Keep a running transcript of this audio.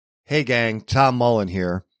Hey gang, Tom Mullen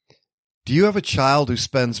here. Do you have a child who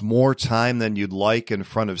spends more time than you'd like in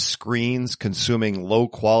front of screens consuming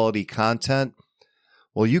low-quality content?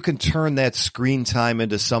 Well, you can turn that screen time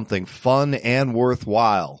into something fun and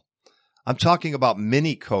worthwhile. I'm talking about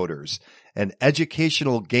Mini Coders, an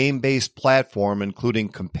educational game-based platform including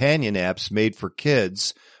companion apps made for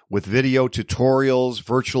kids with video tutorials,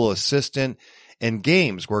 virtual assistant, and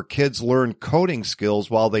games where kids learn coding skills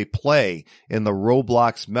while they play in the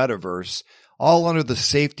Roblox metaverse, all under the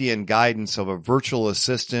safety and guidance of a virtual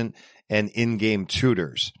assistant and in-game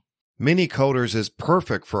tutors. Mini Coders is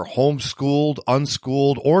perfect for homeschooled,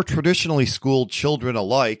 unschooled, or traditionally schooled children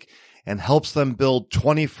alike and helps them build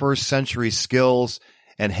 21st century skills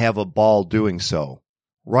and have a ball doing so.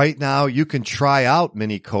 Right now, you can try out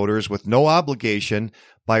Mini Coders with no obligation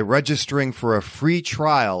by registering for a free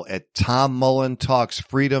trial at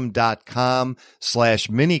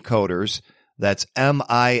tommullentalksfreedom.com/minicoders. That's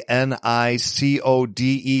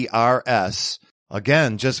MINICODERS.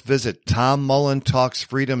 Again, just visit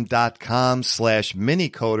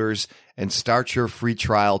tommullentalksfreedom.com/minicoders and start your free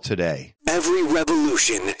trial today. Every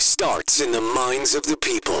revolution starts in the minds of the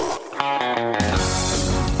people.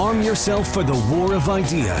 Arm yourself for the war of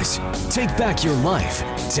ideas. Take back your life.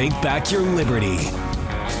 Take back your liberty.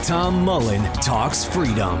 Tom Mullen Talks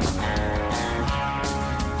Freedom.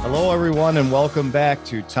 Hello, everyone, and welcome back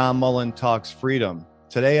to Tom Mullen Talks Freedom.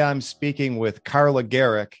 Today, I'm speaking with Carla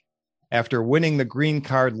Gericke. After winning the green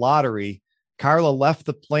card lottery, Carla left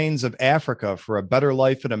the plains of Africa for a better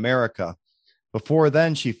life in America. Before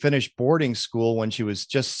then, she finished boarding school when she was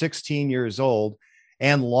just 16 years old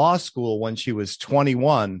and law school when she was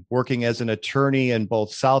 21, working as an attorney in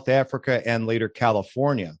both South Africa and later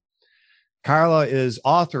California. Carla is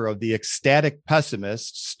author of The Ecstatic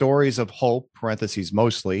Pessimist, Stories of Hope, parentheses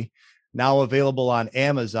mostly, now available on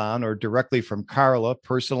Amazon or directly from Carla,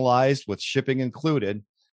 personalized with shipping included.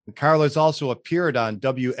 And Carla has also appeared on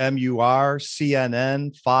WMUR,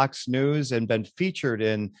 CNN, Fox News, and been featured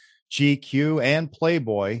in GQ and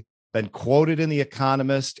Playboy, been quoted in The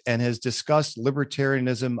Economist, and has discussed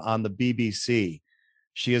libertarianism on the BBC.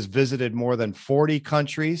 She has visited more than 40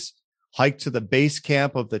 countries, hiked to the base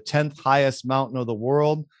camp of the 10th highest mountain of the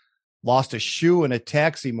world, lost a shoe in a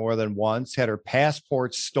taxi more than once, had her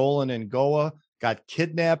passport stolen in Goa, got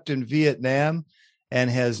kidnapped in Vietnam, and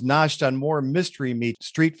has noshed on more mystery meat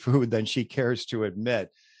street food than she cares to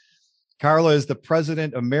admit. Carla is the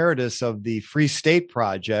president emeritus of the Free State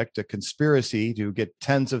Project, a conspiracy to get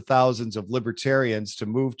tens of thousands of libertarians to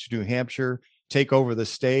move to New Hampshire, take over the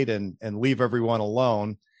state, and leave everyone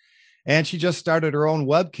alone. And she just started her own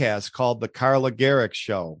webcast called The Carla Gericke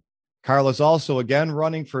Show. Carla's also again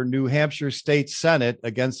running for New Hampshire State Senate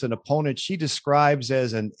against an opponent she describes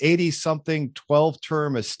as an 80-something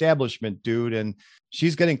 12-term establishment dude, and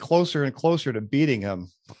she's getting closer and closer to beating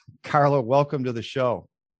him. Carla, welcome to the show.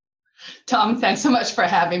 Tom, thanks so much for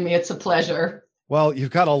having me. It's a pleasure. Well, you've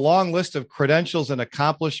got a long list of credentials and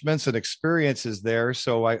accomplishments and experiences there,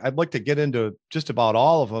 so I'd like to get into just about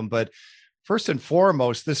all of them, but first and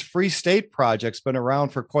foremost, this Free State Project's been around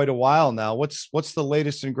for quite a while now. What's the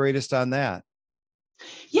latest and greatest on that?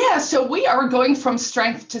 Yeah, so we are going from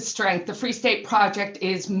strength to strength. The Free State Project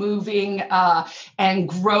is moving and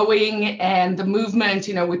growing, and the movement,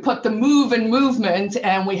 we put the move in movement,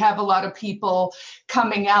 and we have a lot of people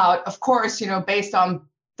coming out. Of course, based on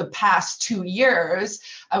the past 2 years,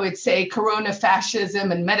 I would say corona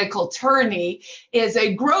fascism and medical tyranny is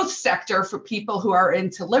a growth sector for people who are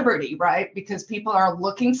into liberty, right? Because people are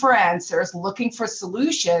looking for answers, looking for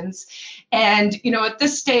solutions. And, at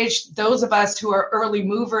this stage, those of us who are early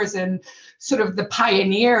movers and sort of the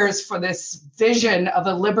pioneers for this vision of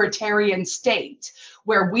a libertarian state,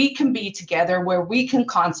 where we can be together, where we can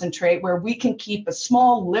concentrate, where we can keep a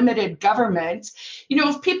small, limited government.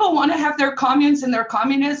 If people want to have their communes and their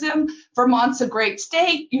communism, Vermont's a great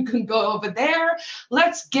state. You can go over there.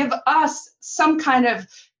 Let's give us some kind of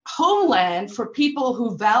homeland for people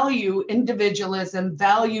who value individualism,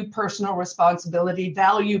 value personal responsibility,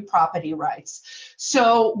 value property rights.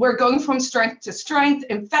 So we're going from strength to strength.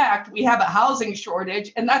 In fact, we have a housing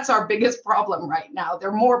shortage, and that's our biggest problem right now. There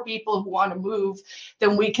are more people who want to move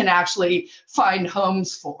than we can actually find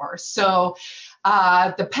homes for. So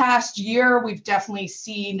the past year, we've definitely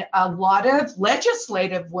seen a lot of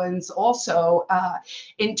legislative wins also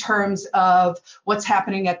in terms of what's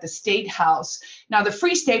happening at the State House. Now, the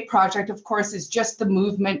Free State Project, of course, is just the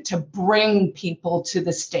movement to bring people to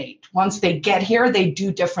the state. Once they get here, they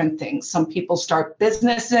do different things. Some people start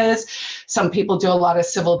businesses. Some people do a lot of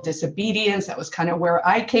civil disobedience. That was kind of where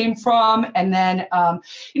I came from. And then,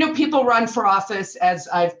 people run for office, as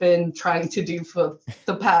I've been trying to do for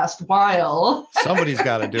the past while. Somebody's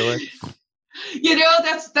got to do it.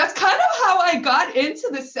 That's kind of how I got into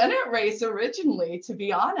the Senate race originally, to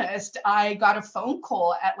be honest. I got a phone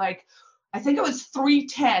call at I think it was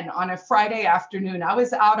 3:10 on a Friday afternoon. I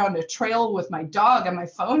was out on a trail with my dog and my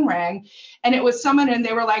phone rang, and it was someone, and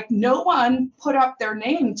they were like, no one put up their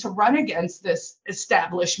name to run against this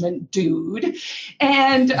establishment dude.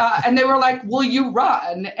 And they were like, will you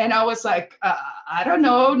run? And I was like, I don't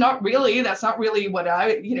know, not really. That's not really what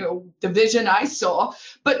the vision I saw,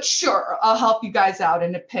 but sure, I'll help you guys out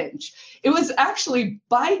in a pinch. It was actually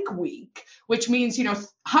Bike Week, which means,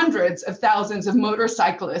 hundreds of thousands of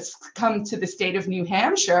motorcyclists come to the state of New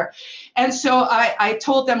Hampshire. And so I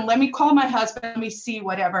told them, let me call my husband, let me see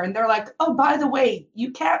whatever. And they're like, oh, by the way,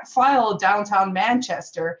 you can't file downtown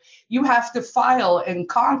Manchester. You have to file in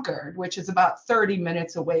Concord, which is about 30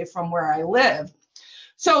 minutes away from where I live.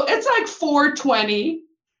 So it's 4:20.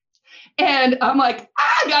 And I'm like,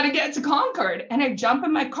 I got to get to Concord. And I jump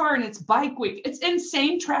in my car, and it's Bike Week. It's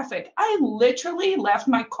insane traffic. I literally left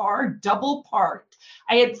my car double parked.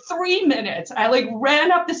 I had 3 minutes. I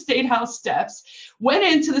ran up the State House steps, went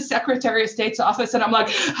into the Secretary of State's office, and I'm like,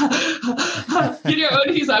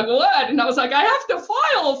 and he's like, what? And I was like, I have to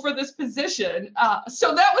file for this position.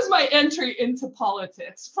 So that was my entry into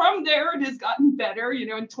politics. From there, it has gotten better.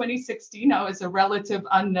 In 2016, I was a relative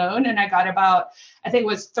unknown, and I got about, I think it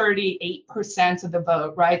was 38% of the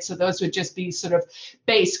vote, right? So those would just be sort of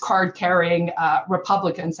base card-carrying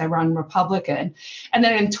Republicans. I run Republican. And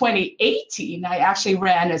then in 2018, I actually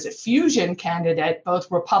ran as a fusion candidate, both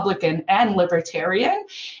Republican and Libertarian.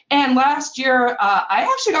 And last year, I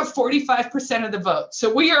actually got 45% of the vote.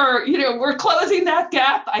 So we are, we're closing that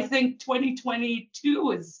gap. I think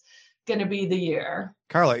 2022 is going to be the year.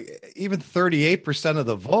 Carla, even 38% of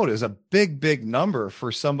the vote is a big, big number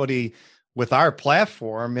for somebody with our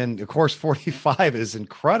platform. And of course, 45 is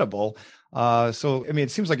incredible. So,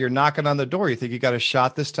 it seems like you're knocking on the door. You think you got a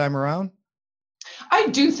shot this time around? I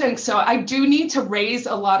do think so. I do need to raise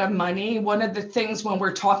a lot of money. One of the things when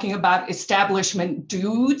we're talking about establishment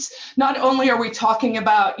dudes, not only are we talking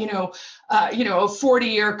about, a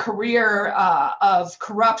 40-year career of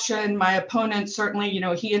corruption. My opponent certainly,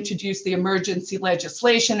 he introduced the emergency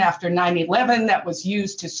legislation after 9/11 that was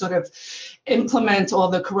used to sort of implement all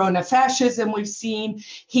the corona fascism we've seen.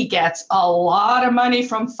 He gets a lot of money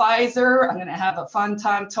from Pfizer. I'm going to have a fun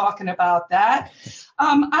time talking about that.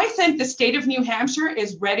 I think the state of New Hampshire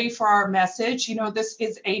is ready for our message. This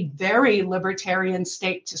is a very libertarian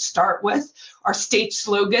state to start with. Our state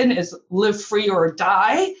slogan is live free or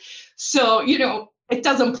die. So, it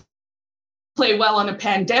doesn't play well in a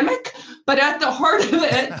pandemic, but at the heart of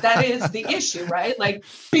it, that is the issue, right?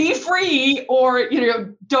 Be free or,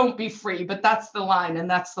 don't be free. But that's the line, and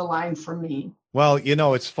that's the line for me. Well,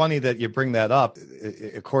 it's funny that you bring that up.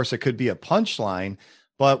 Of course, it could be a punchline.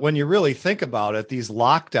 But when you really think about it, these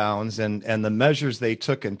lockdowns and the measures they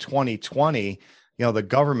took in 2020, the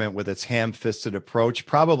government with its ham-fisted approach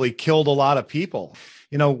probably killed a lot of people.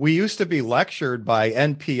 We used to be lectured by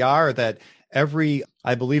NPR that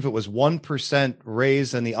I believe it was 1%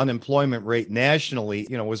 raise in the unemployment rate nationally,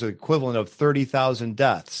 was the equivalent of 30,000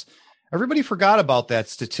 deaths. Everybody forgot about that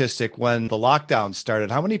statistic when the lockdown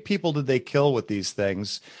started. How many people did they kill with these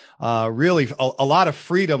things? Really, a lot of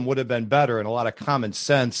freedom would have been better, and a lot of common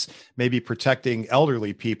sense, maybe protecting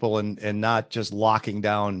elderly people and not just locking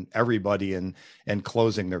down everybody and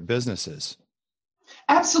closing their businesses.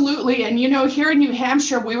 Absolutely. And, here in New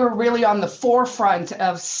Hampshire, we were really on the forefront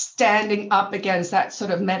of standing up against that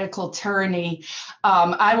sort of medical tyranny.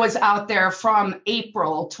 I was out there from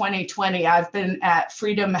April 2020. I've been at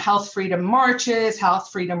health freedom marches,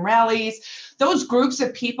 health freedom rallies. Those groups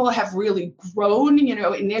of people have really grown.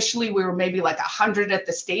 Initially we were maybe 100 at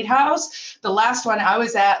the State House. The last one I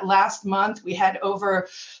was at last month, we had over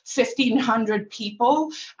 1,500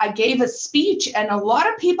 people. I gave a speech, and a lot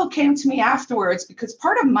of people came to me afterwards because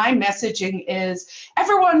part of my messaging is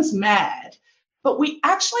everyone's mad, but we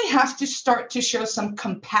actually have to start to show some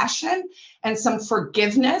compassion and some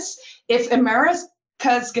forgiveness if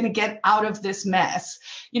America's going to get out of this mess,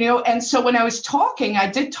 And so when I was talking, I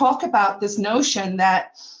did talk about this notion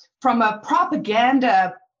that from a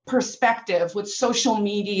propaganda perspective with social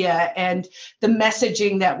media and the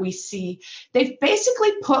messaging that we see, they've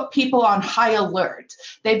basically put people on high alert.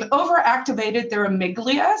 They've overactivated their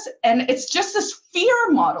amygdalas, and it's just this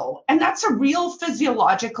fear model. And that's a real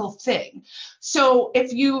physiological thing. So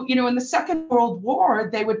if in the Second World War,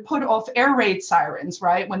 they would put off air raid sirens,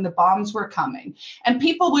 right, when the bombs were coming. And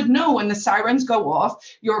people would know when the sirens go off,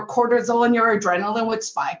 your cortisol and your adrenaline would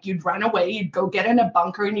spike. You'd run away, you'd go get in a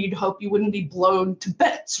bunker, and you'd hope you wouldn't be blown to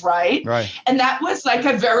bits, right? And that was like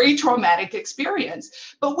a very traumatic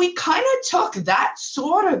experience. But we kind of took that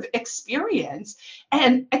sort of experience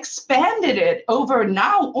and expanded it over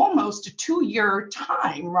now almost a 2-year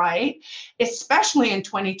time, right? Especially in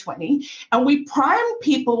 2020. And we primed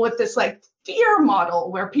people with this like fear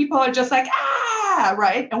model where people are just like,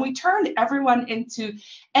 right? And we turned everyone into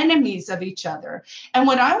enemies of each other. And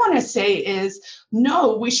what I want to say is,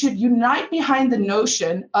 no, we should unite behind the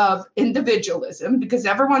notion of individualism, because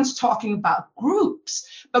everyone's talking about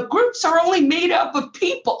groups, but groups are only made up of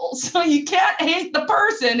people. So you can't hate the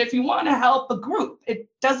person if you want to help a group. It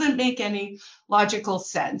doesn't make any logical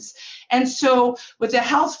sense. And so with the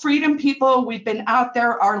health freedom people, we've been out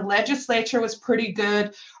there. Our legislature was pretty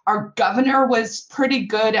good. Our governor was pretty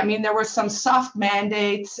good. I mean, there were some soft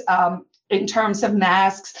mandates in terms of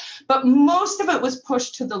masks, but most of it was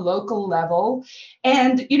pushed to the local level.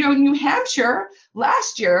 And, New Hampshire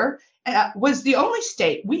last year was the only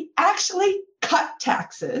state we actually cut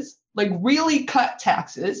taxes, like really cut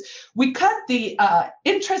taxes. We cut the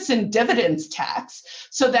interest and dividends tax.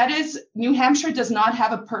 So that is, New Hampshire does not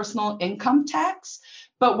have a personal income tax,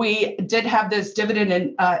 but we did have this dividend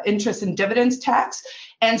and interest and dividends tax.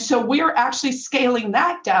 And so we're actually scaling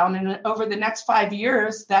that down. And over the next 5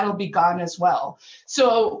 years, that'll be gone as well.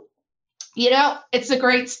 So, it's a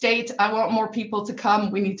great state. I want more people to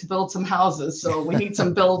come. We need to build some houses. So we need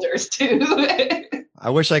some builders too. I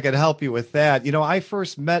wish I could help you with that. I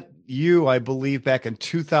first met you, I believe, back in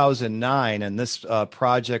 2009, and this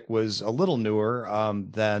project was a little newer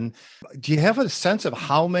then. Do you have a sense of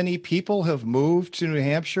how many people have moved to New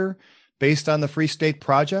Hampshire based on the Free State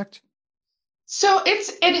Project? So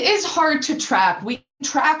it is hard to track. We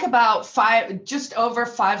track about just over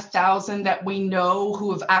 5,000 that we know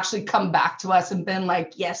who have actually come back to us and been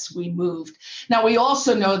like, yes, we moved. Now, we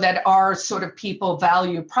also know that our sort of people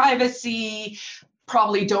value privacy,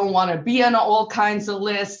 probably don't want to be on all kinds of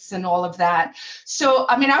lists and all of that. So,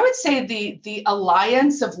 I mean, I would say the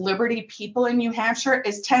Alliance of Liberty People in New Hampshire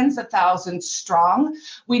is tens of thousands strong.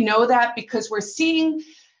 We know that because we're seeing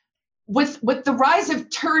with the rise of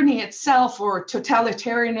tyranny itself, or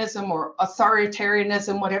totalitarianism or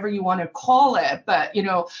authoritarianism, whatever you want to call it, but,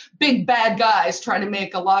 big bad guys trying to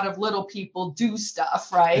make a lot of little people do stuff,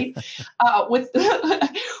 right? With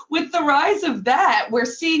the rise of that, we're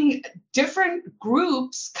seeing different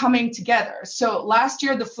groups coming together. So last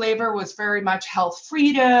year, the flavor was very much health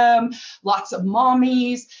freedom, lots of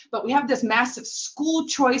mommies, but we have this massive school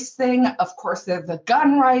choice thing. Of course, they're the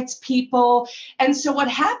gun rights people. And so what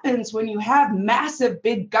happens when you have massive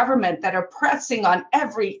big government that are pressing on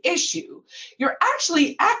every issue, you're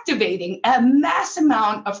actually activating a mass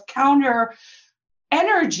amount of counter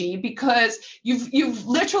energy, because you've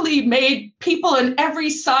literally made people in every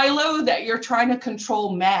silo that you're trying to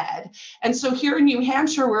control mad. And so here in New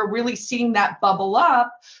Hampshire, we're really seeing that bubble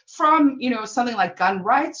up from, something like gun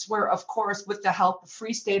rights, where, of course, with the help of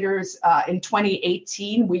Free Staters in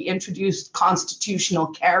 2018, we introduced constitutional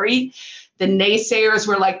carry. The naysayers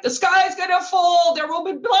were like, the sky's going to fall. There will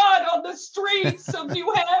be blood on the streets of New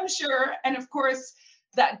Hampshire. And of course,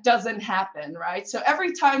 that doesn't happen, right? So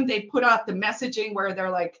every time they put out the messaging where they're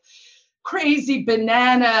like, crazy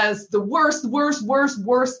bananas, the worst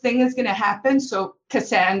thing is going to happen. So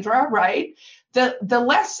Cassandra, right? The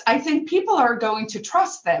less I think people are going to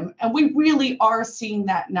trust them. And we really are seeing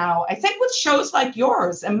that now. I think with shows like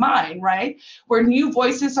yours and mine, right? Where new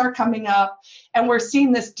voices are coming up, and we're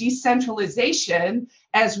seeing this decentralization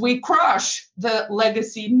as we crush the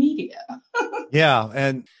legacy media. Yeah.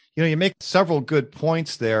 And you make several good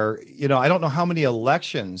points there. I don't know how many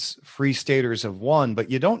elections Free Staters have won,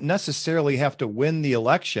 but you don't necessarily have to win the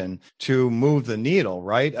election to move the needle,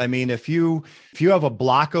 right? I mean, if you have a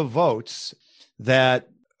block of votes that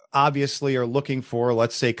obviously are looking for,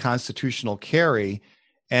 let's say, constitutional carry,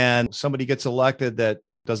 and somebody gets elected that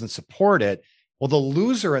doesn't support it, well, the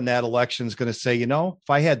loser in that election is going to say, if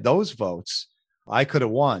I had those votes, I could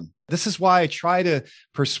have won. This is why I try to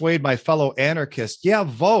persuade my fellow anarchists,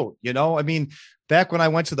 vote, I mean, back when I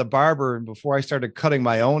went to the barber and before I started cutting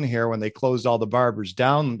my own hair, when they closed all the barbers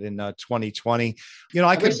down in 2020,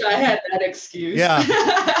 I wish I had that excuse. Yeah.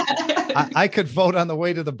 I could vote on the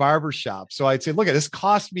way to the barber shop. So I'd say, look, this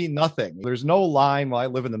cost me nothing. There's no line. Well, I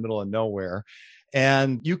live in the middle of nowhere.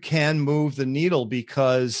 And you can move the needle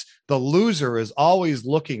because the loser is always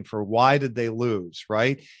looking for why did they lose,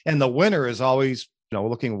 right? And the winner is always,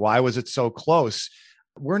 looking, why was it so close?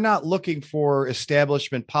 We're not looking for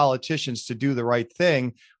establishment politicians to do the right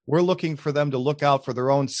thing. We're looking for them to look out for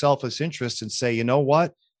their own selfish interests and say, you know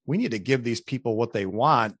what? We need to give these people what they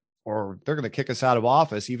want, or they're going to kick us out of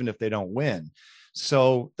office, even if they don't win.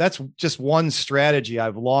 So that's just one strategy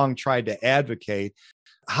I've long tried to advocate.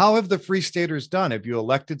 How have the Free Staters done? Have you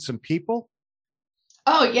elected some people?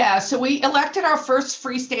 Oh, yeah. So we elected our first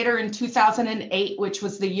Free Stater in 2008, which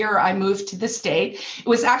was the year I moved to the state. It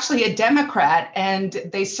was actually a Democrat, and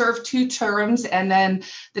they served 2 terms. And then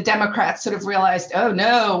the Democrats sort of realized, oh,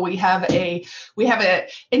 no, we have a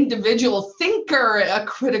individual thinker, a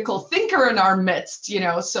critical thinker in our midst,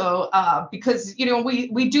 So because,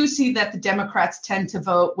 we do see that the Democrats tend to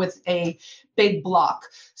vote with a big block.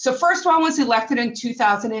 So first one was elected in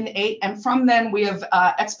 2008. And from then we have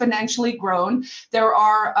exponentially grown. There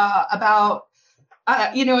are about,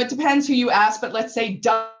 it depends who you ask, but let's say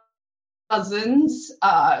dozens,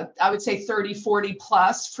 I would say 30, 40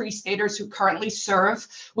 plus Free Staters who currently serve.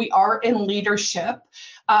 We are in leadership.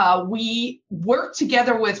 We work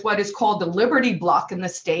together with what is called the Liberty Bloc in the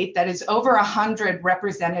state that is over 100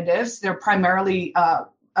 representatives. They're primarily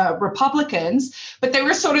Republicans, but they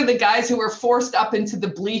were sort of the guys who were forced up into the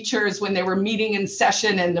bleachers when they were meeting in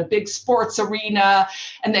session in the big sports arena.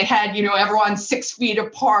 And they had, everyone 6 feet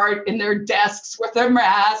apart in their desks with their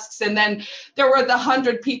masks. And then there were the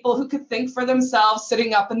 100 people who could think for themselves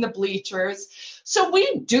sitting up in the bleachers. So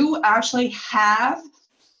we do actually have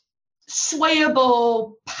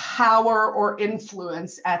swayable power or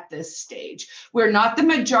influence at this stage. We're not the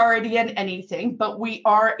majority in anything, but we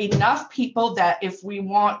are enough people that if we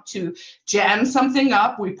want to jam something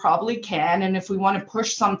up, we probably can. And if we want to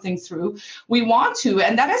push something through, we want to.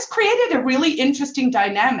 And that has created a really interesting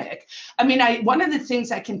dynamic. I mean, one of the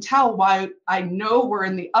things I can tell why I know we're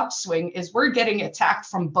in the upswing is we're getting attacked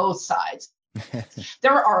from both sides.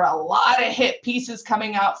 There are a lot of hit pieces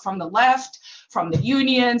coming out from the left, from the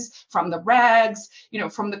unions, from the rags,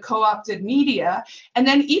 from the co-opted media, and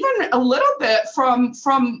then even a little bit from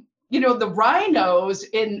the rhinos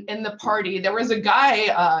in the party. There was a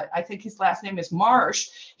guy, I think his last name is Marsh.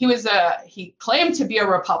 He claimed to be a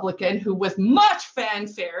Republican who with much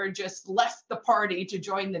fanfare just left the party to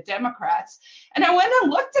join the Democrats. And I went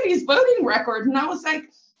and looked at his voting record and I was like,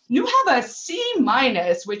 you have a C-,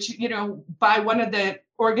 which, by one of the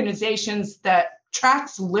organizations that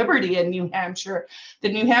tracks liberty in New Hampshire,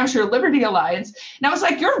 the New Hampshire Liberty Alliance. And I was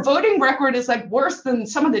like, your voting record is like worse than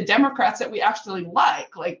some of the Democrats that we actually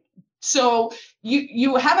like. So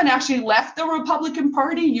you haven't actually left the Republican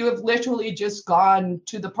Party. You have literally just gone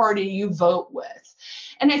to the party you vote with.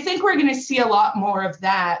 And I think we're going to see a lot more of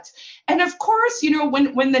that. And of course,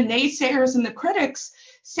 when the naysayers and the critics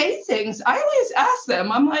say things, I always ask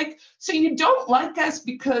them, I'm like, so you don't like us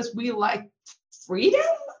because we like freedom?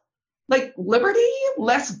 Like liberty,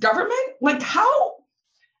 less government? Like how?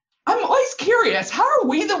 I'm always curious, how are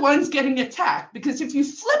we the ones getting attacked? Because if you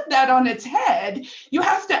flip that on its head, you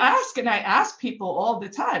have to ask, and I ask people all the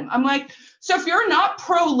time, I'm like, so if you're not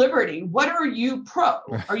pro-liberty, what are you pro?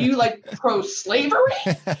 Are you like pro-slavery?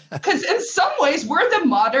 Because in some ways, we're the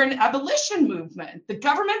modern abolition movement. The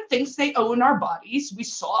government thinks they own our bodies. We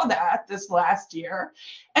saw that this last year.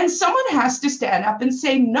 And someone has to stand up and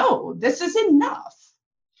say, no, this is enough.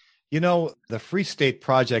 The Free State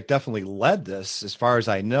Project definitely led this, as far as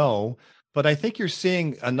I know, but I think you're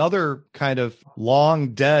seeing another kind of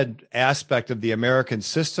long dead aspect of the American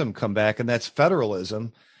system come back, and that's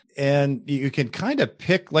federalism. And you can kind of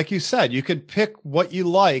pick, like you said, you can pick what you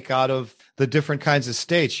like out of the different kinds of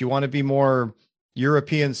states. You want to be more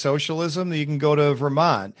European socialism, you can go to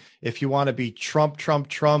Vermont. If you want to be Trump,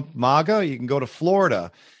 MAGA, you can go to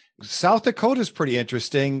Florida. South Dakota is pretty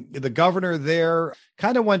interesting. The governor there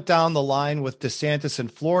kind of went down the line with DeSantis in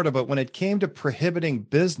Florida, but when it came to prohibiting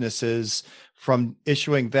businesses from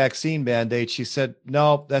issuing vaccine mandates, she said,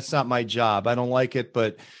 no, that's not my job. I don't like it,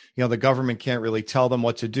 but the government can't really tell them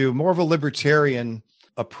what to do. More of a libertarian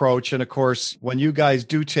approach. And of course, when you guys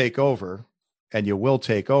do take over, and you will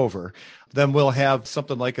take over, then we'll have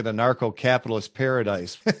something like an anarcho-capitalist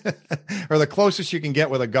paradise or the closest you can get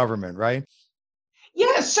with a government, right?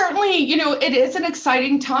 Yeah, certainly, it is an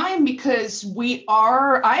exciting time because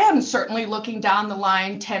I am certainly looking down the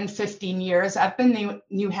line 10, 15 years. I've been in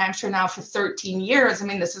New Hampshire now for 13 years. I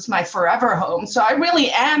mean, this is my forever home. So I really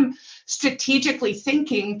am strategically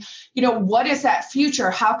thinking, what is that future?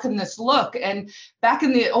 How can this look? And back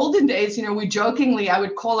in the olden days, we jokingly, I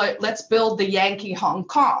would call it, let's build the Yankee Hong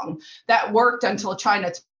Kong. That worked until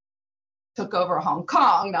China took over Hong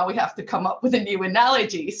Kong. Now we have to come up with a new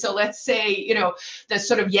analogy. So let's say, the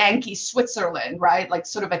sort of Yankee Switzerland, right? Like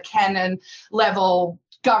sort of a canon level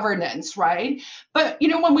governance, right? But,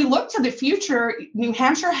 when we look to the future, New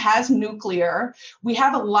Hampshire has nuclear. We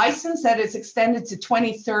have a license that is extended to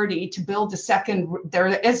 2030 to build there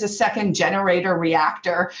is a second generator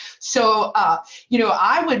reactor. So,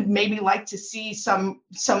 I would maybe like to see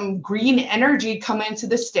some green energy come into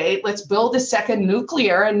the state. Let's build a second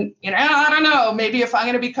nuclear. And, I don't know, maybe if I'm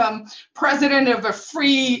going to become president of a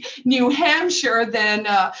free New Hampshire, then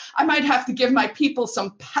I might have to give my people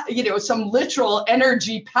some literal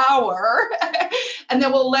energy power, and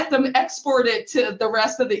then we'll let them export it to the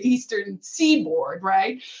rest of the eastern seaboard,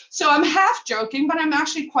 right? So I'm half joking, but I'm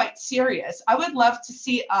actually quite serious. I would love to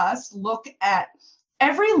see us look at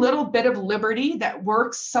every little bit of liberty that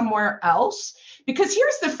works somewhere else, because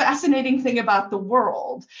here's the fascinating thing about the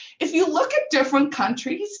world. If you look at different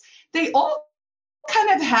countries, they all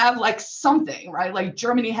kind of have like something, right? Like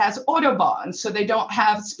Germany has Autobahn, so they don't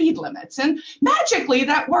have speed limits. And magically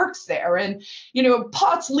that works there. And,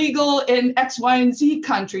 pot's legal in X, Y, and Z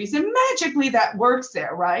countries, and magically that works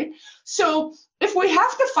there, right? So if we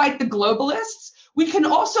have to fight the globalists, we can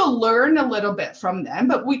also learn a little bit from them,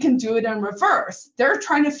 but we can do it in reverse. They're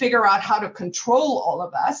trying to figure out how to control all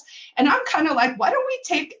of us. And I'm kind of like, why don't we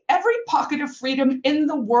take every pocket of freedom in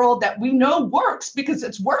the world that we know works because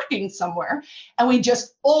it's working somewhere, and we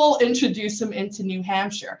just all introduce them into New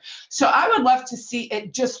Hampshire. So I would love to see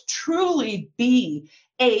it just truly be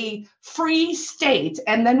a free state.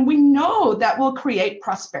 And then we know that will create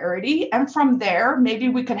prosperity. And from there, maybe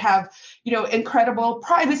we could have, incredible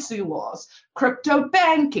privacy laws, crypto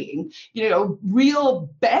banking,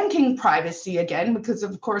 real banking privacy again, because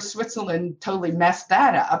of course, Switzerland totally messed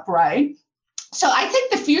that up, right? So I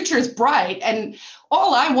think the future is bright. And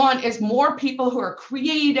all I want is more people who are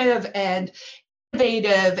creative and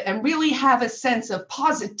innovative and really have a sense of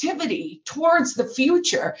positivity towards the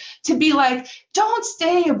future, to be like, don't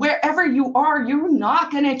stay wherever you are. You're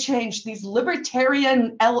not going to change these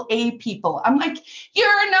libertarian LA people. I'm like,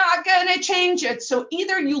 you're not going to change it. So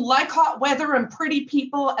either you like hot weather and pretty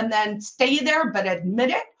people and then stay there, but admit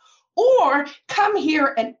it, or come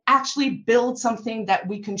here and actually build something that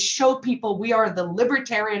we can show people we are the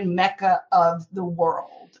libertarian mecca of the world.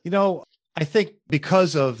 I think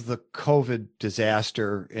because of the COVID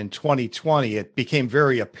disaster in 2020, it became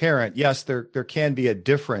very apparent. Yes, there can be a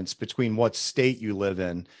difference between what state you live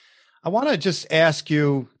in. I want to just ask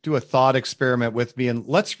you, do a thought experiment with me, and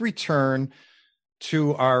let's return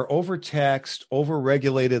to our overtaxed,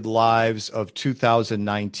 overregulated lives of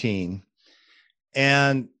 2019.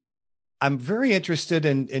 And I'm very interested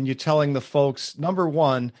in you telling the folks, number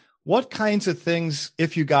one, what kinds of things,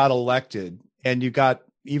 if you got elected and you got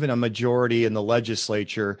even a majority in the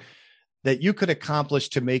legislature, that you could accomplish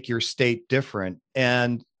to make your state different.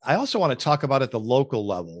 And I also want to talk about at the local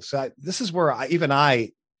level. So this is where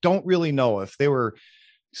I don't really know if they were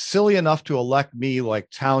silly enough to elect me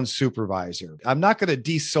like town supervisor. I'm not going to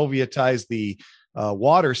de-Sovietize the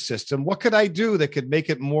water system. What could I do that could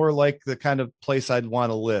make it more like the kind of place I'd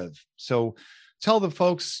want to live? So tell the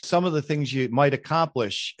folks some of the things you might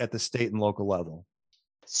accomplish at the state and local level.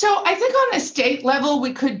 So I think on a state level,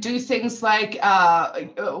 we could do things like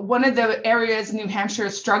one of the areas New Hampshire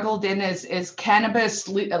struggled in is cannabis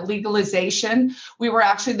legalization. We were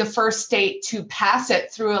actually the first state to pass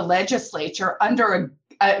it through a legislature under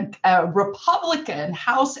a Republican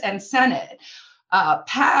House and Senate,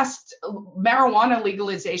 passed marijuana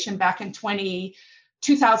legalization back in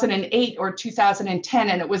 2008 or 2010,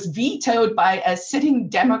 and it was vetoed by a sitting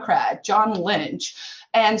Democrat, John Lynch.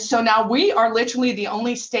 And so now we are literally the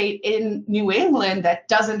only state in New England that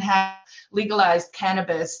doesn't have legalized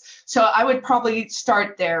cannabis. So I would probably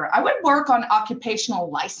start there. I would work on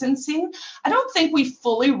occupational licensing. I don't think we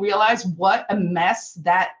fully realize what a mess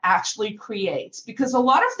that actually creates, because a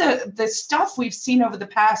lot of the stuff we've seen over the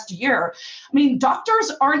past year, I mean,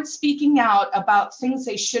 doctors aren't speaking out about things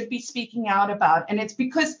they should be speaking out about. And it's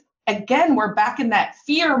because again, we're back in that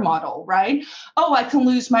fear model, right? Oh, I can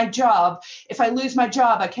lose my job. If I lose my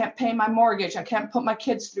job, I can't pay my mortgage. I can't put my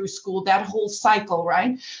kids through school, that whole cycle,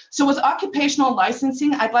 right? So with occupational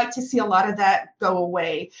licensing, I'd like to see a lot of that go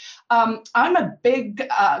away. I'm a big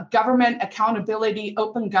government accountability,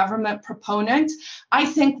 open government proponent. I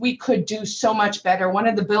think we could do so much better. One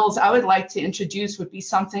of the bills I would like to introduce would be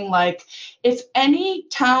something like, if any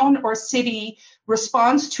town or city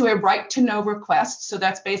responds to a right to know request, so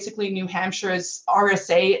that's basically New Hampshire's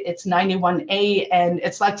RSA, it's 91A, and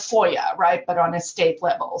it's like FOIA, right? But on a state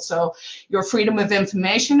level. So your freedom of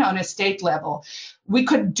information on a state level. We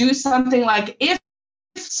could do something like, if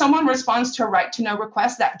someone responds to a right to know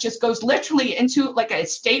request, that just goes literally into like a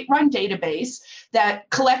state-run database that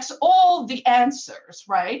collects all the answers,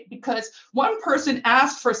 right? Because one person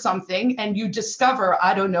asked for something and you discover,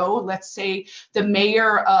 I don't know, let's say the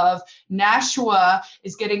mayor of Nashua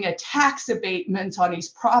is getting a tax abatement on his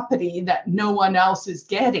property that no one else is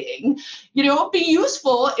getting. You know, it'd be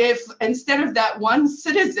useful if instead of that one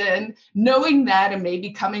citizen knowing that and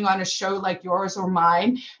maybe coming on a show like yours or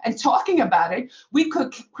mine and talking about it, we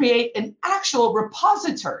could create an actual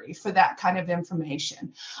repository for that kind of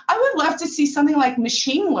information. I would love to see something like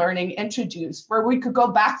machine learning introduced, where we could go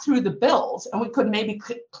back through the bills and we could maybe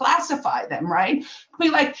classify them, right? Be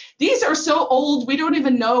like, these are so old, we don't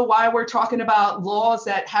even know why we're talking about laws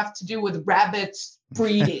that have to do with rabbits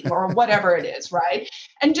breeding or whatever it is, right?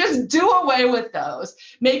 And just do away with those.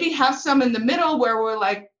 Maybe have some in the middle where we're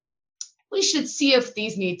like, we should see if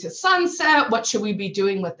these need to sunset. What should we be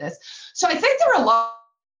doing with this? So I think there are a lot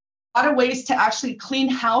of ways to actually clean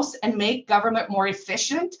house and make government more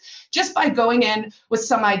efficient just by going in with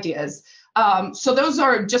some ideas. So those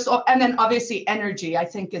are just, and then obviously energy, I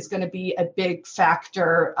think, is going to be a big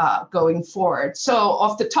factor going forward. So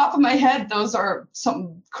off the top of my head, those are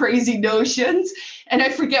some crazy notions. And I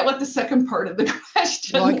forget what the second part of the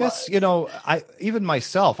question was. Well, I guess, you know, even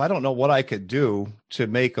myself, I don't know what I could do to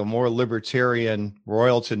make a more libertarian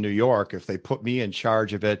Royalton, New York, if they put me in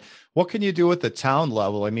charge of it. What can you do at the town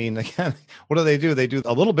level? I mean, again, what do? They do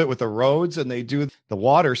a little bit with the roads and they do the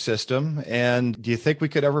water system. And do you think we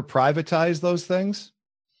could ever privatize those things?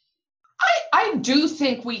 I do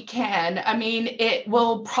think we can. I mean, it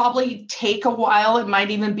will probably take a while. It might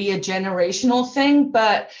even be a generational thing,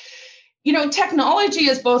 but you know, technology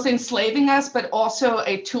is both enslaving us, but also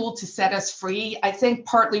a tool to set us free. I think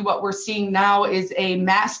partly what we're seeing now is a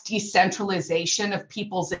mass decentralization of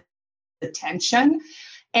people's attention.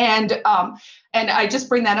 And I just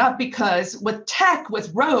bring that up because with tech,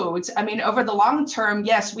 with roads, I mean, over the long term,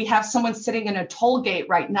 yes, we have someone sitting in a toll gate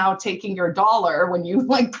right now taking your dollar when you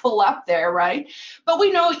like pull up there, right? But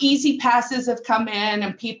we know easy passes have come in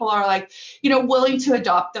and people are like, you know, willing to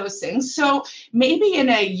adopt those things. So maybe in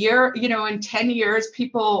a year, you know, in 10 years,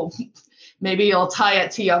 people... Maybe you'll tie it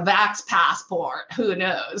to your Vax passport. Who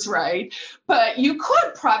knows, right? But you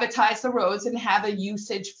could privatize the roads and have a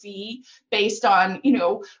usage fee based on, you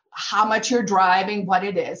know, how much you're driving, what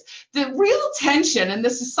it is. The real tension, and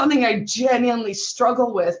this is something I genuinely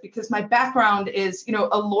struggle with because my background is, you know,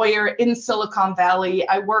 a lawyer in Silicon Valley.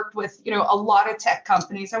 I worked with, you know, a lot of tech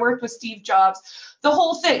companies. I worked with Steve Jobs, the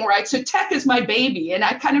whole thing, right? So tech is my baby. And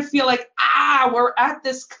I kind of feel like, we're at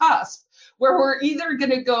this cusp where we're either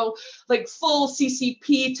going to go like full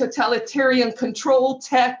CCP totalitarian control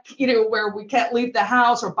tech, you know, where we can't leave the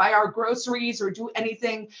house or buy our groceries or do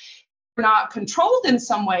anything we're not controlled in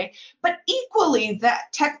some way, but equally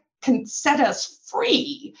that tech can set us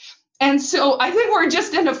free. And so I think we're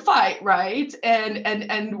just in a fight, right?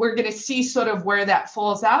 And we're going to see sort of where that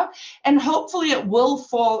falls out. And hopefully it will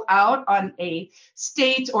fall out on a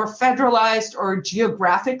state or federalized or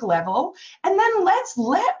geographic level. And then let's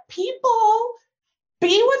let people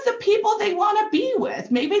be with the people they want to be with.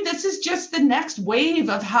 Maybe this is just the next wave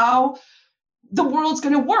of how the world's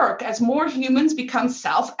going to work as more humans become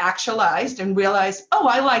self-actualized and realize, oh,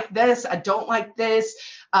 I like this, I don't like this,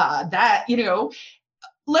 that, you know.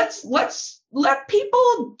 Let's let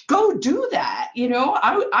people go do that. You know,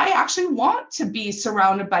 I actually want to be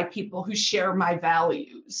surrounded by people who share my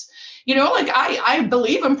values. You know, like I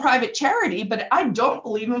believe in private charity, but I don't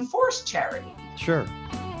believe in forced charity. Sure.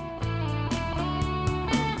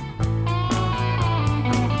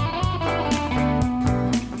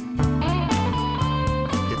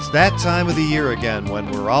 It's that time of the year again when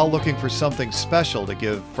we're all looking for something special to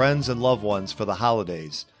give friends and loved ones for the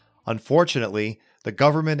holidays. Unfortunately, the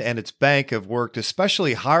government and its bank have worked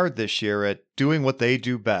especially hard this year at doing what they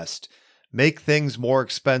do best, make things more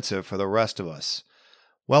expensive for the rest of us.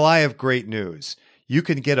 Well, I have great news. You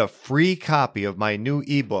can get a free copy of my new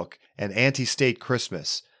ebook, An Anti-State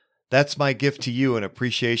Christmas. That's my gift to you in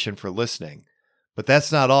appreciation for listening. But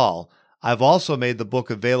that's not all. I've also made the book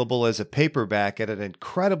available as a paperback at an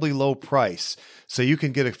incredibly low price, so you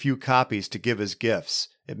can get a few copies to give as gifts.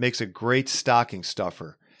 It makes a great stocking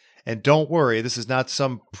stuffer. And don't worry, this is not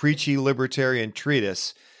some preachy libertarian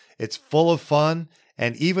treatise. It's full of fun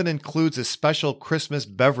and even includes a special Christmas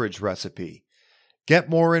beverage recipe. Get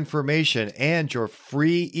more information and your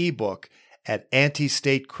free ebook at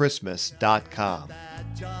antistatechristmas.com. That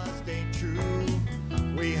just ain't true.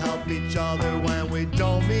 We help each other when we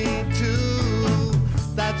don't mean to.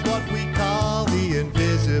 That's what we call the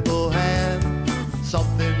invisible hand.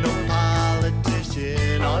 Something no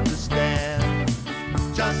politician understands.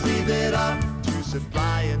 Just leave it up to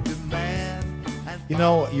supply and demand. You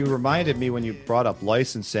know, you reminded me when you brought up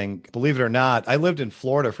licensing. Believe it or not, I lived in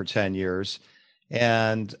Florida for 10 years.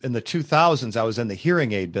 And in the 2000s, I was in the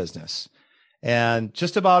hearing aid business. And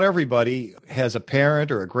just about everybody has a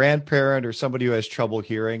parent or a grandparent or somebody who has trouble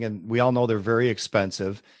hearing. And we all know they're very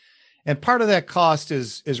expensive. And part of that cost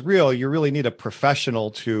is real. You really need a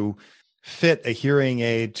professional to fit a hearing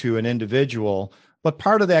aid to an individual. But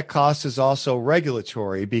part of that cost is also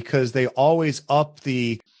regulatory, because they always up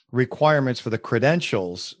the requirements for the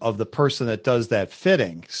credentials of the person that does that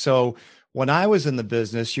fitting. So when I was in the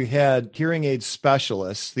business, you had hearing aid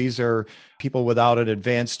specialists. These are people without an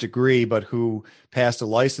advanced degree, but who passed a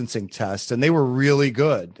licensing test, and they were really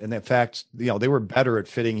good. And in fact, they were better at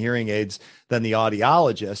fitting hearing aids than the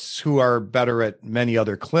audiologists, who are better at many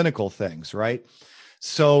other clinical things, right?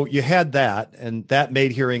 So you had that, and that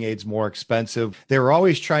made hearing aids more expensive. They were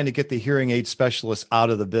always trying to get the hearing aid specialists out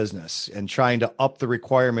of the business and trying to up the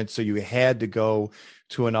requirements, so you had to go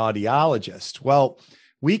to an audiologist. Well,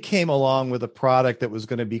 we came along with a product that was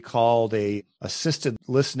going to be called a assisted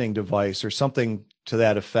listening device or something to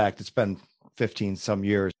that effect. It's been 15 some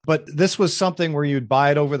years, but this was something where you'd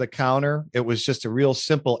buy it over the counter. It was just a real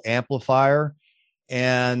simple amplifier.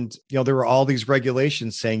 And, there were all these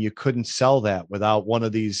regulations saying you couldn't sell that without one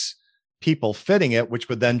of these people fitting it, which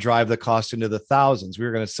would then drive the cost into the thousands. We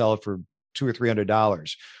were going to sell it for $200 or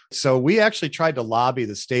 $300. So we actually tried to lobby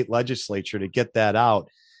the state legislature to get that out.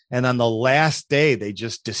 And on the last day, they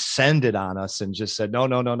just descended on us and just said, no.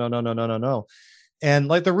 And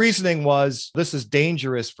like the reasoning was, this is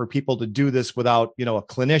dangerous for people to do this without, a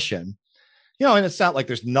clinician, and it's not like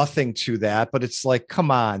there's nothing to that, but it's like, come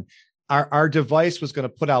on, our device was going to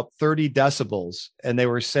put out 30 decibels and they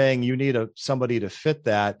were saying you need somebody to fit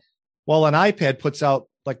that. Well, an iPad puts out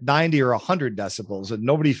like 90 or 100 decibels and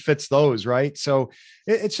nobody fits those, right? So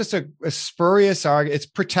it's just a spurious argument. It's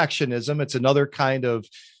protectionism. It's another kind of,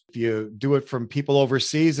 if you do it from people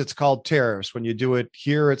overseas, it's called tariffs. When you do it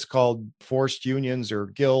here, it's called forced unions or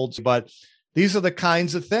guilds. But these are the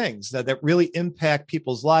kinds of things that really impact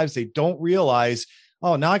people's lives. They don't realize,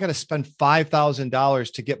 oh, now I got to spend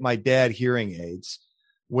 $5,000 to get my dad hearing aids,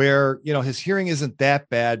 where, his hearing isn't that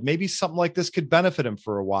bad. Maybe something like this could benefit him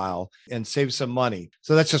for a while and save some money.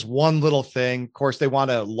 So that's just one little thing. Of course, they want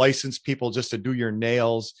to license people just to do your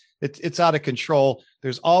nails. It's out of control.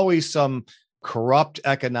 There's always some corrupt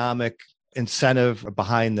economic incentive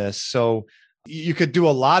behind this. So you could do a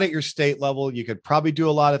lot at your state level. You could probably do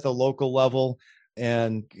a lot at the local level.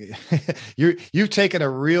 And you've taken a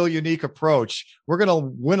real unique approach. We're going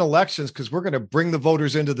to win elections because we're going to bring the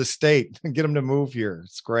voters into the state and get them to move here.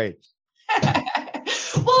 It's great. Well,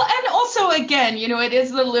 and also, again, it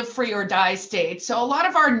is the live free or die state. So a lot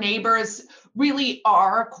of our neighbors really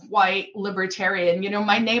are quite libertarian.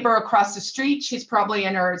 My neighbor across the street, she's probably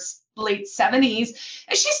in her late 70s,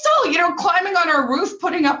 and she's still, climbing on her roof,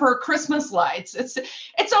 putting up her Christmas lights. It's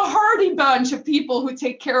a hardy bunch of people who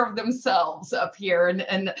take care of themselves up here.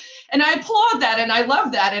 And I applaud that. And I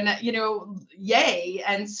love that. And, yay.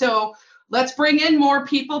 And so let's bring in more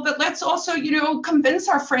people, but let's also, convince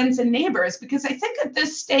our friends and neighbors, because I think at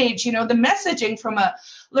this stage, the messaging from a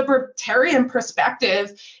libertarian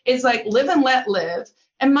perspective is like live and let live.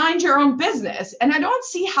 And mind your own business. And I don't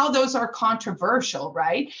see how those are controversial,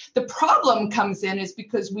 right? The problem comes in is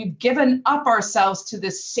because we've given up ourselves to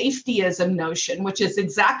this safetyism notion, which is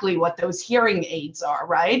exactly what those hearing aids are,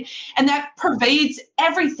 right? And that pervades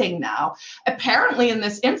everything now. Apparently in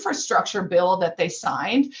this infrastructure bill that they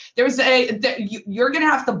signed, there's you're going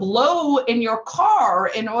to have to blow in your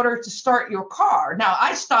car in order to start your car. Now,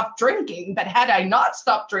 I stopped drinking, but had I not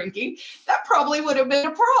stopped drinking, that probably would have been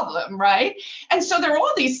a problem, right? And so there are all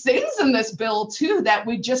these things in this bill too that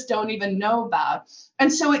we just don't even know about.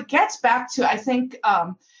 And so it gets back to, I think,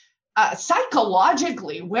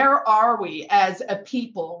 psychologically, where are we as a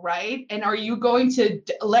people, right? And are you going to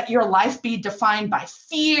let your life be defined by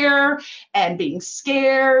fear and being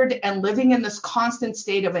scared and living in this constant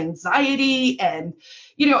state of anxiety? And,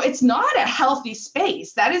 it's not a healthy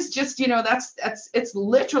space. That is just, it's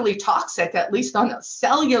literally toxic, at least on a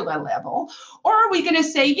cellular level. Or are we going to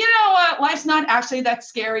say, you know what, life's not actually that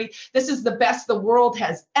scary. This is the best the world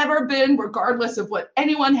has ever been, regardless of what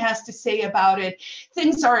anyone has to say about it.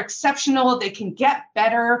 Things are exceptional. They can get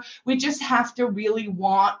better. We just have to really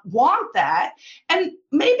want that. And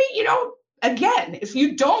maybe, again, if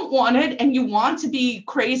you don't want it and you want to be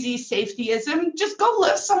crazy safetyism, just go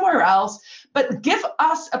live somewhere else. But give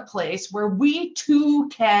us a place where we too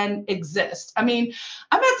can exist. I mean,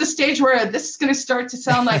 I'm at the stage where this is going to start to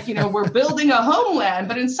sound like, we're building a homeland,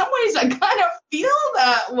 but in some ways I kind of feel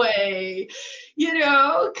that way,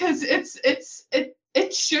 because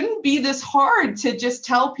it shouldn't be this hard to just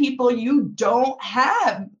tell people you don't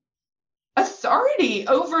have authority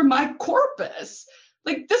over my corpus.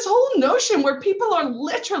 Like this whole notion where people are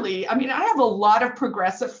literally, I have a lot of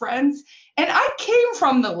progressive friends and I came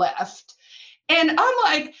from the left. And I'm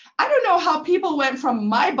like, I don't know how people went from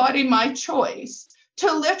my body, my choice to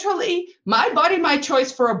literally my body, my choice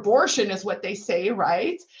for abortion is what they say,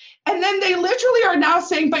 right? And then they literally are now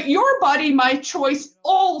saying, but your body, my choice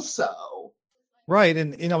also. Right.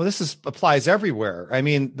 And, this applies everywhere.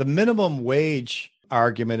 The minimum wage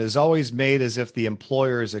argument is always made as if the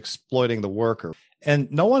employer is exploiting the worker. And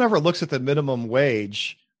no one ever looks at the minimum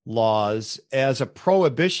wage laws as a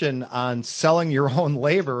prohibition on selling your own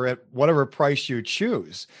labor at whatever price you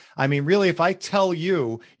choose. Really, if I tell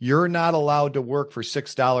you you're not allowed to work for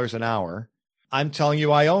 $6 an hour, I'm telling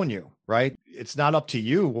you I own you, right? It's not up to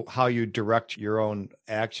you how you direct your own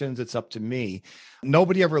actions. It's up to me.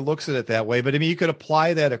 Nobody ever looks at it that way. But you could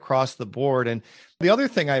apply that across the board. And the other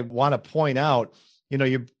thing I want to point out,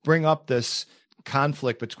 you bring up this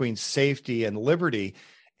conflict between safety and liberty.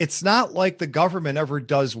 It's not like the government ever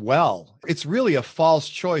does well. It's really a false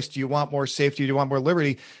choice. Do you want more safety? Do you want more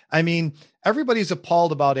liberty? Everybody's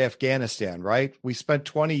appalled about Afghanistan, right? We spent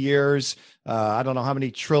 20 years, I don't know how many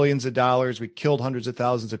trillions of dollars. We killed hundreds of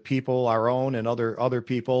thousands of people, our own and other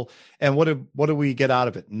people. And what do we get out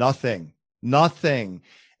of it? Nothing.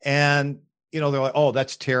 And, they're like, oh,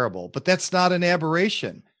 that's terrible. But that's not an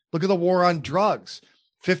aberration. Look at the war on drugs.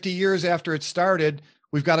 50 years after it started,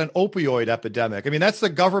 we've got an opioid epidemic. That's the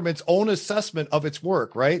government's own assessment of its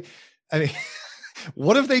work, right?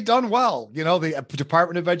 What have they done well? The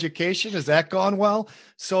Department of Education, has that gone well?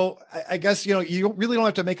 So I guess, you really don't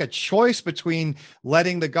have to make a choice between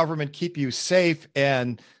letting the government keep you safe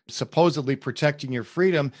and supposedly protecting your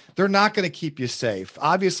freedom. They're not going to keep you safe.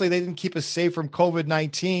 Obviously, they didn't keep us safe from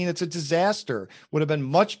COVID-19. It's a disaster. Would have been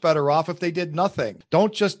much better off if they did nothing.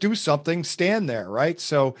 Don't just do something, stand there, right?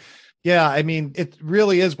 So yeah, it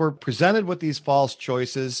really is. We're presented with these false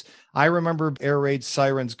choices. I remember air raid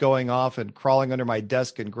sirens going off and crawling under my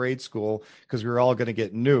desk in grade school because we were all going to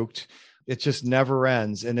get nuked. It just never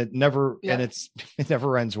ends, and it never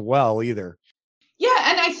ends well either.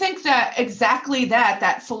 Yeah, and I think that exactly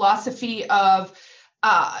that philosophy of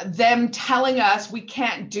them telling us we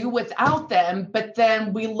can't do without them, but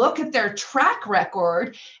then we look at their track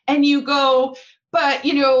record and you go, but,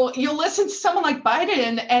 you'll listen to someone like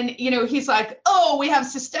Biden and, he's like, oh, we have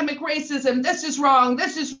systemic racism. This is wrong.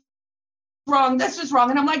 This is wrong. This is wrong.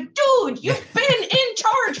 And I'm like, dude, you've been in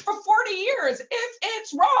charge for 40 years. If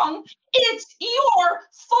it's wrong, it's your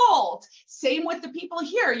fault. Same with the people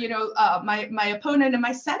here, my opponent in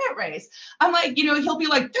my Senate race. I'm like, he'll be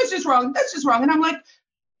like, this is wrong. This is wrong. And I'm like,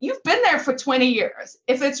 you've been there for 20 years.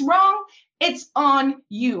 If it's wrong, it's on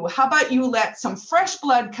you. How about you let some fresh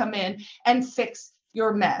blood come in and fix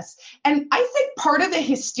your mess? And I think part of the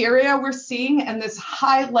hysteria we're seeing and this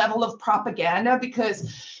high level of propaganda,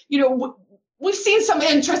 because, we've seen some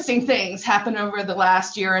interesting things happen over the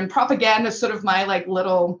last year, and propaganda is sort of my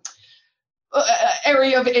little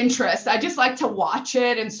area of interest. I just like to watch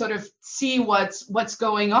it and sort of see what's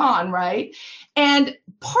going on, right? And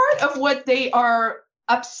part of what they are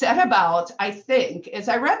upset about, I think, is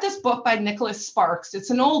I read this book by Nicholas Sparks. It's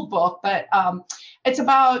an old book, but it's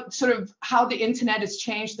about sort of how the internet has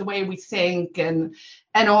changed the way we think and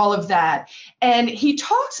all of that. And he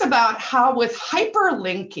talks about how with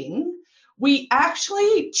hyperlinking, we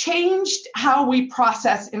actually changed how we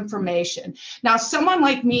process information. Now, someone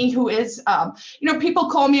like me who is, people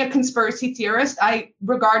call me a conspiracy theorist. I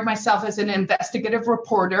regard myself as an investigative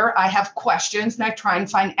reporter. I have questions and I try and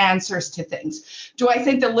find answers to things. Do I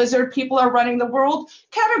think the lizard people are running the world?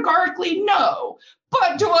 Categorically, no.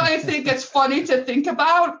 But do I think it's funny to think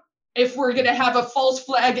about? if we're going to have a false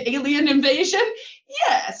flag alien invasion?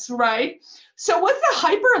 Yes, right? So with the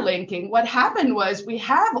hyperlinking, what happened was we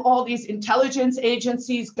have all these intelligence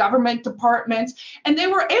agencies, government departments, and they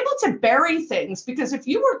were able to bury things because if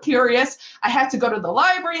you were curious, I had to go to the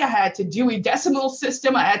library, I had to Dewey Decimal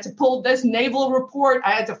System, I had to pull this naval report,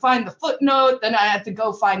 I had to find the footnote, then I had to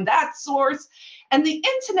go find that source. And the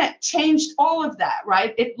internet changed all of that,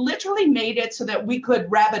 right? It literally made it so that we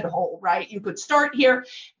could rabbit hole, right? You could start here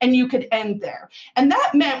and you could end there. And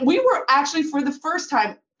that meant we were actually, for the first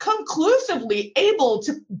time, conclusively able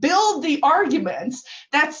to build the arguments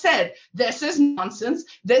that said, this is nonsense,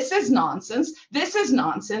 this is nonsense, this is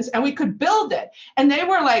nonsense, and we could build it. And they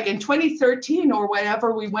were like, in 2013 or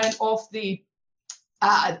whatever, we went off the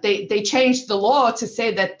they changed the law to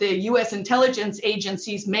say that the U.S. intelligence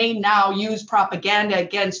agencies may now use propaganda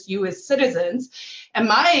against U.S. citizens. And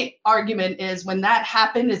my argument is when that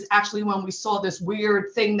happened is actually when we saw this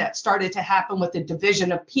weird thing that started to happen with the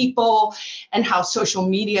division of people and how social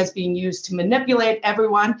media is being used to manipulate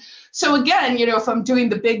everyone. So again, if I'm doing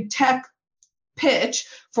the big tech pitch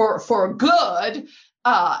for good,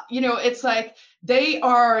 it's like, they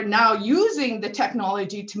are now using the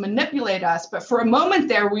technology to manipulate us. But for a moment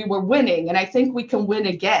there, we were winning. And I think we can win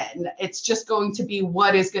again. It's just going to be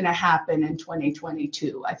what is going to happen in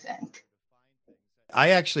 2022, I think. I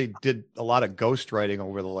actually did a lot of ghostwriting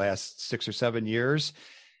over the last 6 or 7 years.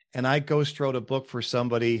 And I ghost wrote a book for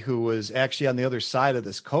somebody who was actually on the other side of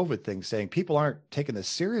this COVID thing, saying people aren't taking this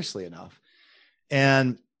seriously enough.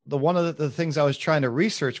 And one of the things I was trying to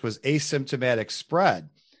research was asymptomatic spread.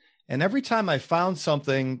 And every time I found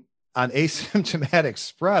something on asymptomatic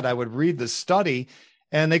spread, I would read the study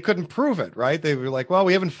and they couldn't prove it, right? They were like, well,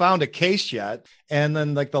 we haven't found a case yet. And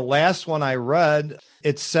then like the last one I read,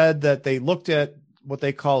 it said that they looked at what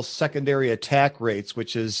they call secondary attack rates,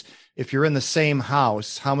 which is if you're in the same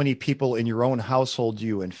house, how many people in your own household do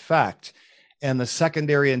you infect? And the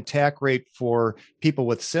secondary attack rate for people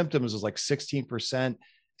with symptoms was like 16%.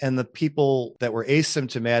 And the people that were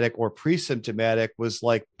asymptomatic or pre-symptomatic was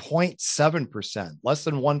like 0.7%, less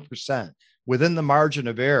than 1%, within the margin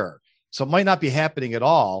of error. So it might not be happening at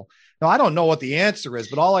all. Now, I don't know what the answer is,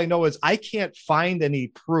 but all I know is I can't find any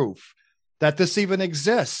proof that this even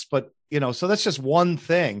exists. But, so that's just one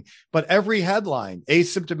thing. But every headline,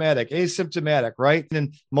 asymptomatic, right?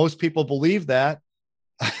 And most people believe that.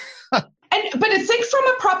 But think from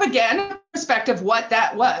a propaganda perspective what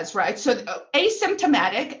that was, right? So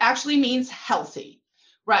asymptomatic actually means healthy,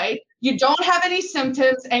 right? You don't have any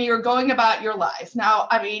symptoms and you're going about your life. Now,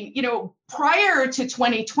 I mean, prior to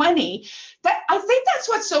 2020, that I think that's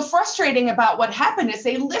what's so frustrating about what happened is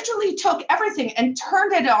they literally took everything and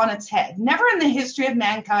turned it on its head. Never in the history of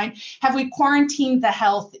mankind have we quarantined the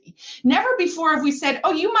healthy. Never before have we said,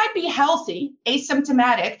 oh, you might be healthy,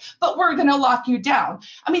 asymptomatic, but we're going to lock you down.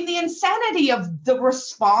 I mean, the insanity of the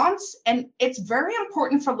response, and it's very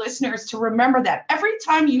important for listeners to remember that every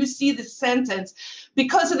time you see the sentence,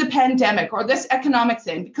 because of the pandemic or this economic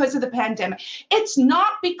thing, because of the pandemic, it's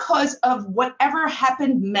not because of whatever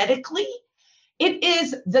happened medically. It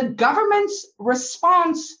is the government's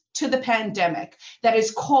response to the pandemic that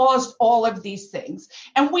has caused all of these things.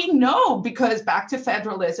 And we know because back to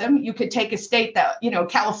federalism, you could take a state that,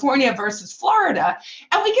 California versus Florida,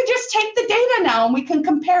 and we can just take the data now and we can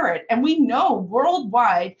compare it. And we know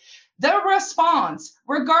worldwide, the response,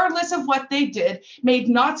 regardless of what they did, made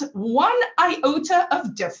not one iota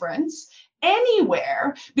of difference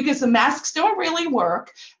anywhere because the masks don't really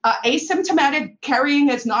work. Asymptomatic carrying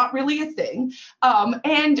is not really a thing.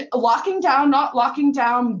 And locking down, not locking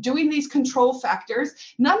down, doing these control factors,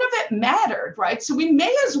 none of it mattered, right? So we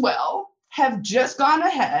may as well have just gone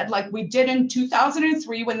ahead like we did in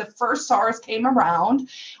 2003 when the first SARS came around,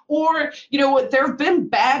 or, there have been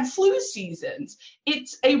bad flu seasons.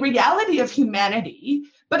 It's a reality of humanity,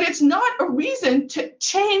 but it's not a reason to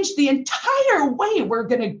change the entire way we're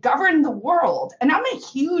going to govern the world. And I'm a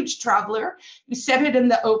huge traveler. You said it in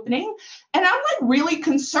the opening. And I'm like really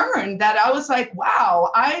concerned that I was like,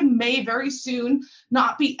 wow, I may very soon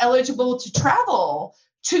not be eligible to travel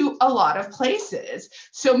to a lot of places.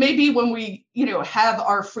 So maybe when we, have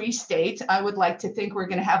our free state, I would like to think we're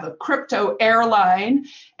going to have a crypto airline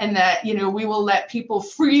and that, we will let people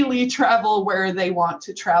freely travel where they want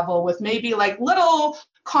to travel with maybe like little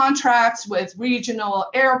contracts with regional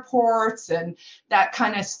airports and that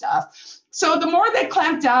kind of stuff. So the more they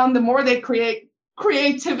clamp down, the more they create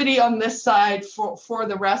creativity on this side for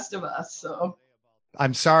the rest of us. So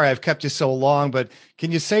I'm sorry I've kept you so long, but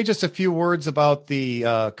can you say just a few words about the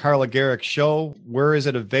Carla Gericke show? Where is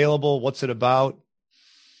it available? What's it about?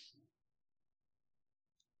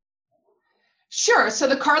 Sure. So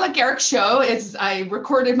the Carla Gericke Show I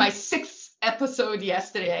recorded my 6th episode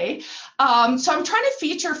yesterday. So I'm trying to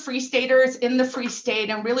feature Free Staters in the Free State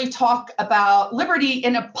and really talk about liberty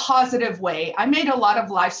in a positive way. I made a lot of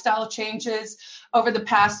lifestyle changes over the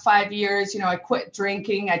past 5 years. I quit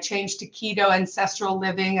drinking. I changed to keto, ancestral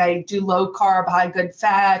living. I do low carb, high good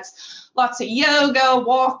fats, lots of yoga,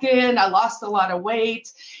 walking. I lost a lot of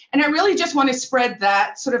weight. And I really just want to spread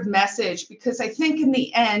that sort of message, because I think in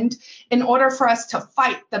the end, in order for us to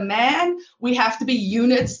fight the man, we have to be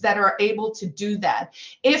units that are able to do that.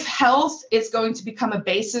 If health is going to become a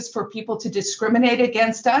basis for people to discriminate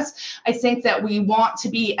against us, I think that we want to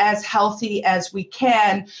be as healthy as we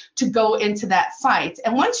can to go into that fight.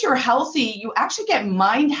 And once you're healthy, you actually get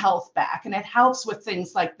mind health back, and it helps with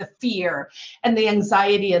things like the fear and the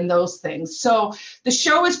anxiety and those things. So the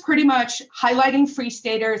show is pretty much highlighting Free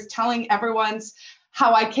Staters, telling everyone's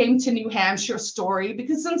how I came to New Hampshire story,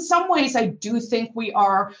 because in some ways I do think we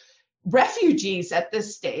are refugees at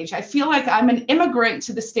this stage. I feel like I'm an immigrant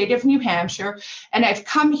to the state of New Hampshire, and I've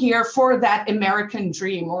come here for that American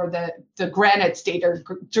dream, or the Granite Stater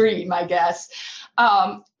dream, I guess.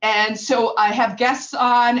 And so I have guests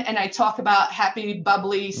on, and I talk about happy,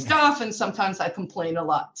 bubbly stuff, and sometimes I complain a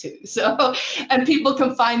lot too. So, and people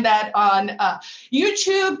can find that on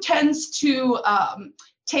YouTube. Tends to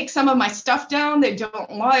take some of my stuff down. They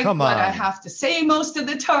don't like what I have to say most of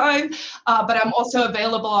the time, but I'm also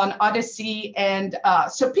available on Odyssey. And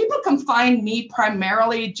so people can find me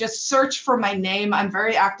primarily, just search for my name. I'm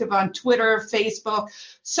very active on Twitter, Facebook,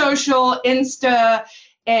 social, Insta,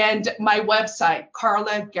 and my website,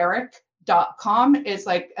 carlagericke.com, is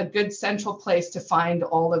like a good central place to find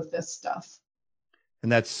all of this stuff.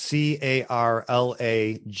 And that's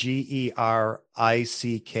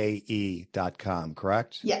CarlaGericke.com,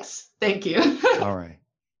 correct? Yes. Thank you. All right.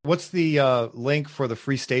 What's the link for the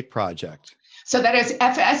Free State Project? So that is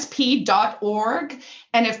fsp.org.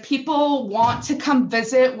 And if people want to come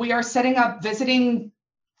visit, we are setting up visiting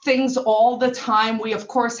things all the time. We, of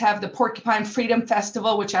course, have the Porcupine Freedom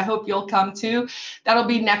Festival, which I hope you'll come to. That'll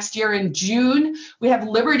be next year in June. We have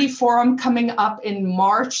Liberty Forum coming up in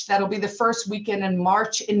March. That'll be the first weekend in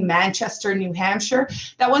March in Manchester, New Hampshire.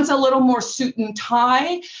 That one's a little more suit and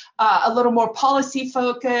tie, a little more policy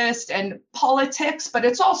focused and politics, but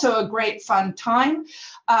it's also a great fun time.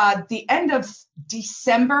 The end of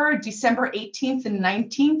December 18th and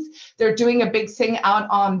 19th, they're doing a big thing out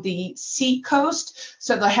on the Sea Coast.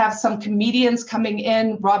 So they'll have some comedians coming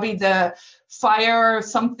in, Robbie the Fire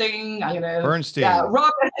something. Bernstein.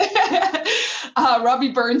 Yeah,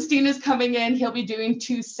 Robbie Bernstein is coming in. He'll be doing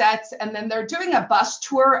 2 sets, and then they're doing a bus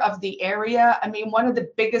tour of the area. I mean, one of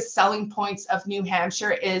the biggest selling points of New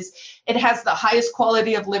Hampshire is it has the highest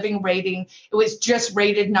quality of living rating. It was just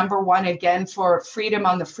rated #1 again for freedom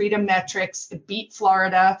on the Freedom Metrics. It beat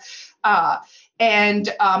Florida. And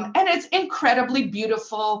it's incredibly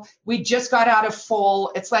beautiful. We just got out of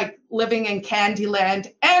fall. It's like living in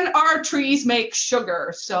Candyland, and our trees make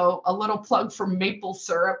sugar. So a little plug for maple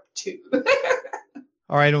syrup too.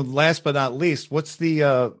 All right. And last but not least, what's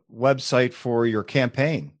the website for your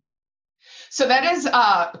campaign? So that is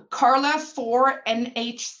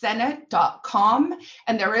Carla4NHSenate.com.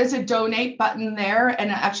 And there is a donate button there.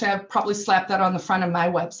 And actually, I've probably slapped that on the front of my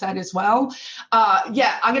website as well. I'm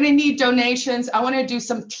going to need donations. I want to do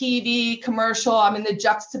some TV commercial. I mean, the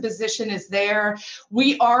juxtaposition is there.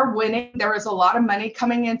 We are winning. There is a lot of money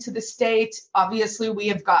coming into the state. Obviously, we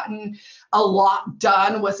have gotten a lot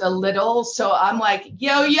done with a little. So I'm like,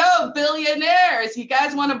 yo, billionaires, you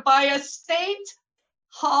guys want to buy a state?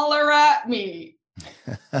 Holler at me.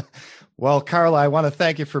 Well, Carla, I want to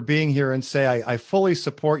thank you for being here and say I fully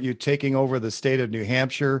support you taking over the state of New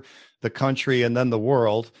Hampshire, the country, and then the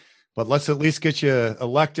world. But let's at least get you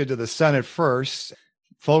elected to the Senate first.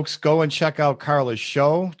 Folks, go and check out Carla's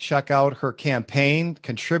show, check out her campaign,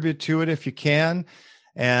 contribute to it if you can,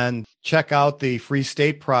 and check out the Free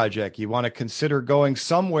State Project. You want to consider going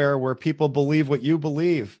somewhere where people believe what you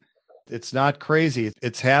believe. It's not crazy.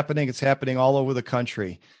 It's happening. It's happening all over the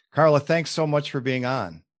country. Carla, thanks so much for being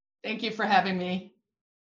on. Thank you for having me.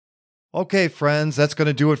 Okay, friends, that's going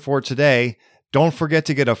to do it for today. Don't forget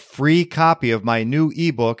to get a free copy of my new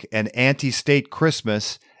ebook, An Anti-State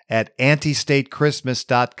Christmas, at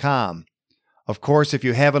antistatechristmas.com. Of course, if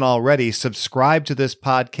you haven't already, subscribe to this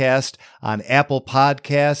podcast on Apple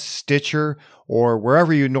Podcasts, Stitcher, or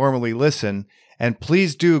wherever you normally listen. And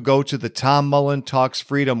please do go to the Tom Mullen Talks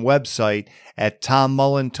Freedom website at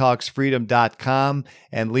tommullentalksfreedom.com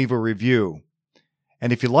and leave a review.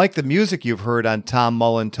 And if you like the music you've heard on Tom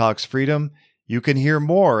Mullen Talks Freedom, you can hear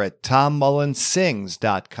more at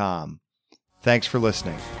tommullensings.com. Thanks for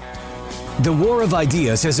listening. The war of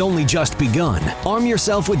ideas has only just begun. Arm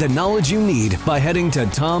yourself with the knowledge you need by heading to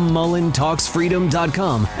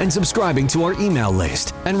TomMullenTalksFreedom.com and subscribing to our email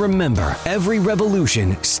list. And remember, every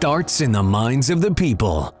revolution starts in the minds of the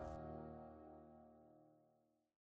people.